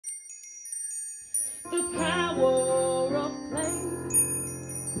The power of play.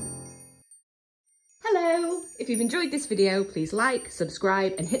 Hello! If you've enjoyed this video, please like,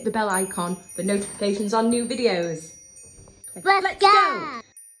 subscribe and hit the bell icon for notifications on new videos. Let's go!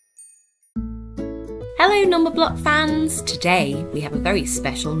 Hello Numberblock fans! Today we have a very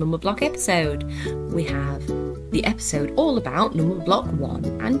special Numberblock episode. We have the episode all about Numberblock One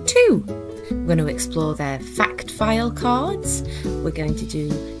and Two. We're going to explore their fact file cards. We're going to do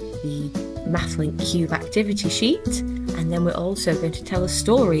the MathLink Cube activity sheet, and then we're also going to tell a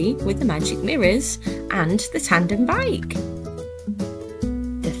story with the magic mirrors and the tandem bike.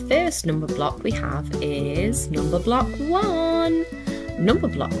 The first number block we have is Numberblock One.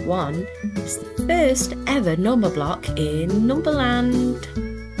 Numberblock One is the first ever number block in Numberland.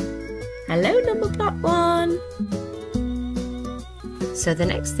 Hello Numberblock One! So the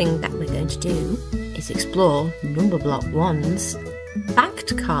next thing that we're going to do is explore Numberblock One's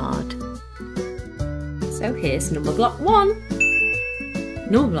fact card. So here's Numberblock One.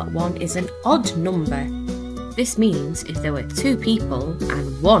 Numberblock One is an odd number. This means if there were two people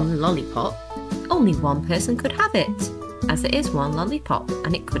and one lollipop, only one person could have it, as there is one lollipop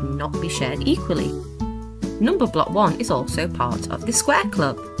and it could not be shared equally. Numberblock One is also part of the Square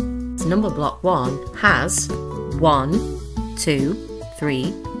Club. Numberblock One has 1, 2,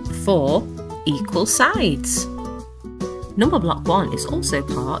 3, 4 equal sides. Numberblock One is also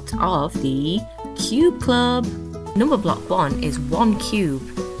part of the Cube Club. Numberblock One is one cube,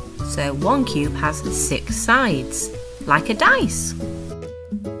 so one cube has 6 sides, like a dice.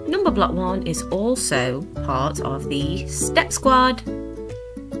 Numberblock One is also part of the Step Squad.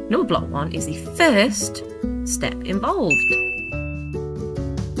 Numberblock One is the first step involved.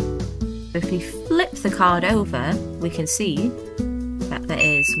 If we flip the card over, we can see that there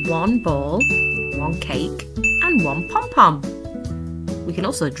is one ball, one cake, and one pom-pom. We can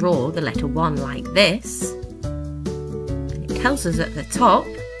also draw the letter 1 like this. And it tells us at the top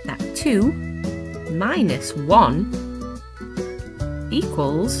that 2 minus 1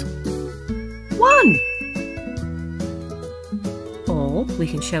 equals 1. Or we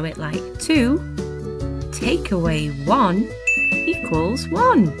can show it like 2 take away 1 equals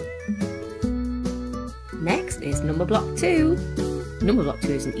 1. Next is Numberblock 2. Numberblock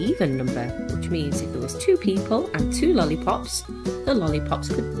 2 is an even number, which means if there was 2 people and 2 lollipops, the lollipops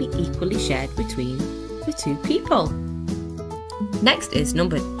could be equally shared between the 2 people. Next is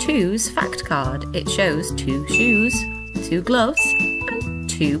number 2's fact card. It shows 2 shoes, 2 gloves, and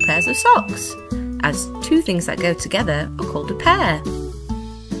 2 pairs of socks, as 2 things that go together are called a pair.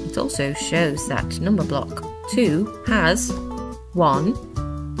 It also shows that Numberblock 2 has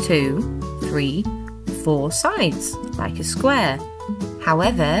 1, 2, 3, 4 sides, like a square.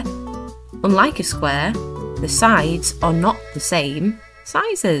 However, unlike a square, the sides are not the same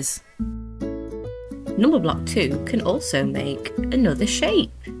sizes. Numberblock 2 can also make another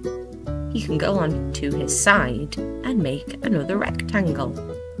shape. He can go on to his side and make another rectangle.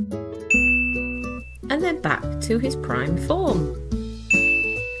 And then back to his prime form.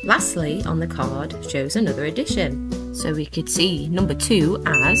 Lastly, on the card shows another addition. So we could see number 2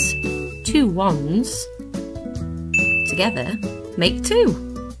 as 2 ones together make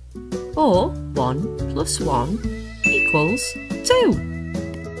 2. Or 1 plus 1 equals 2.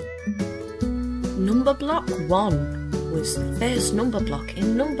 Numberblock 1 was the first number block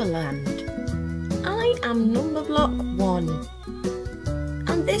in Numberland. I am Numberblock 1,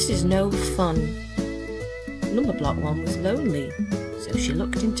 and this is no fun. Numberblock 1 was lonely, so she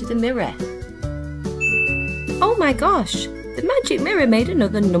looked into the mirror. Oh my gosh, the magic mirror made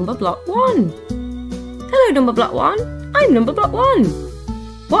another Numberblock 1. Hello Numberblock 1, I'm Numberblock 1.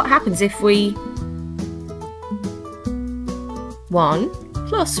 What happens if we... 1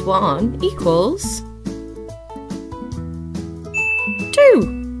 plus 1 equals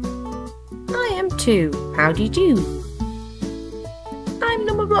 2. I am 2. How do you do? I'm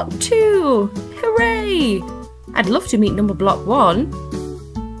Numberblock 2. Hooray! I'd love to meet Numberblock 1.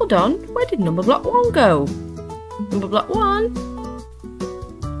 Hold on, where did Numberblock 1 go? Numberblock 1.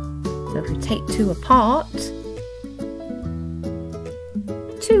 So if we take 2 apart,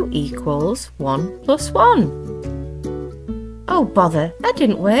 2 equals 1 plus 1. Oh bother, that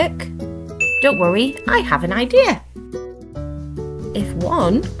didn't work. Don't worry, I have an idea. If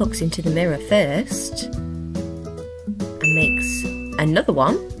 1 looks into the mirror first and makes another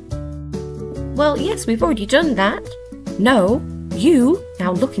one, well yes, we've already done that. No, you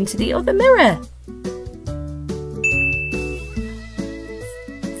now look into the other mirror.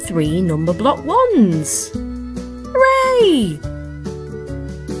 3 Numberblock 1s. Hooray!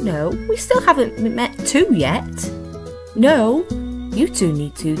 No, we still haven't met 2 yet. No, you two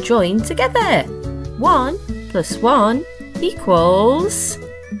need to join together. 1 plus 1 equals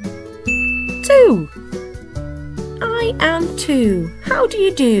 2. I am 2. How do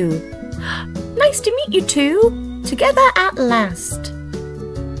you do? Nice to meet you two. Together at last.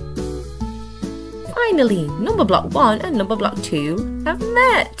 Finally, Numberblock 1 and Numberblock 2 have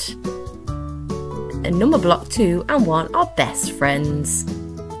met. And Numberblock 2 and 1 are best friends.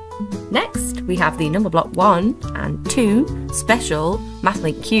 Next, we have the Numberblock 1 and 2 special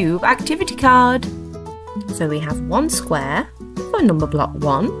MathLink Cube activity card. So we have 1 square for Numberblock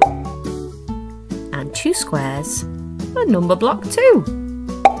 1 and 2 squares for Numberblock 2.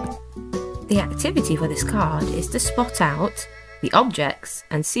 The activity for this card is to spot out the objects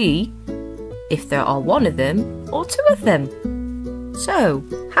and see if there are 1 of them or 2 of them. So,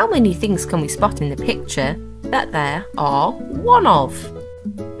 how many things can we spot in the picture that there are 1 of?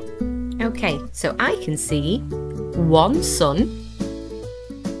 Okay, so I can see 1 sun,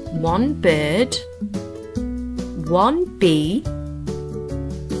 1 bird, 1 bee,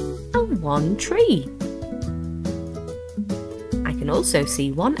 and 1 tree. I can also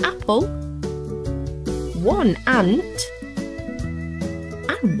see 1 apple, 1 ant,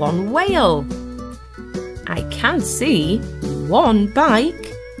 and 1 whale. I can see 1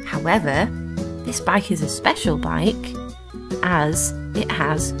 bike. However, this bike is a special bike as it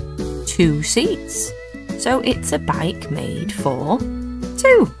has 2 seats. So it's a bike made for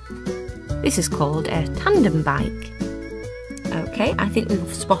 2. This is called a tandem bike. Okay, I think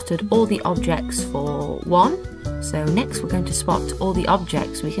we've spotted all the objects for 1. So next we're going to spot all the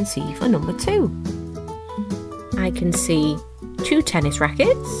objects we can see for number 2. I can see 2 tennis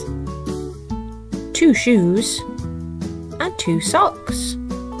rackets, 2 shoes, and 2 socks.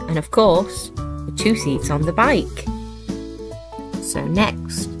 And of course, the 2 seats on the bike. So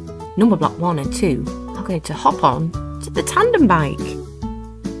next, Numberblock 1 and 2 are going to hop on to the tandem bike.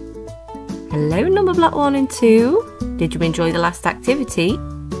 Hello Numberblock 1 and 2. Did you enjoy the last activity?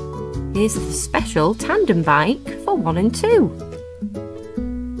 Here's the special tandem bike for 1 and 2.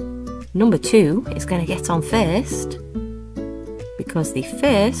 Number 2 is going to get on first because the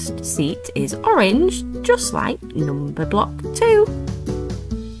first seat is orange, just like Numberblock 2.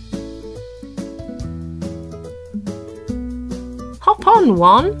 Hop on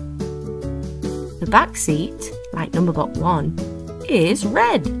 1. The back seat, like Numberblock 1, is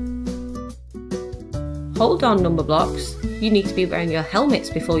red. Hold on, Numberblocks. You need to be wearing your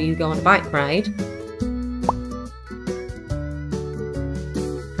helmets before you go on a bike ride.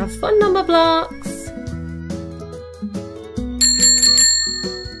 Have fun, Numberblocks!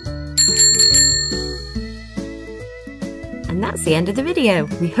 And that's the end of the video.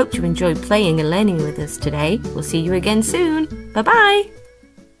 We hope you enjoyed playing and learning with us today. We'll see you again soon. Bye-bye!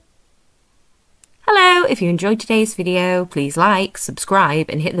 Hello, if you enjoyed today's video, please like, subscribe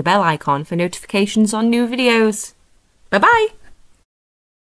and hit the bell icon for notifications on new videos. Bye-bye!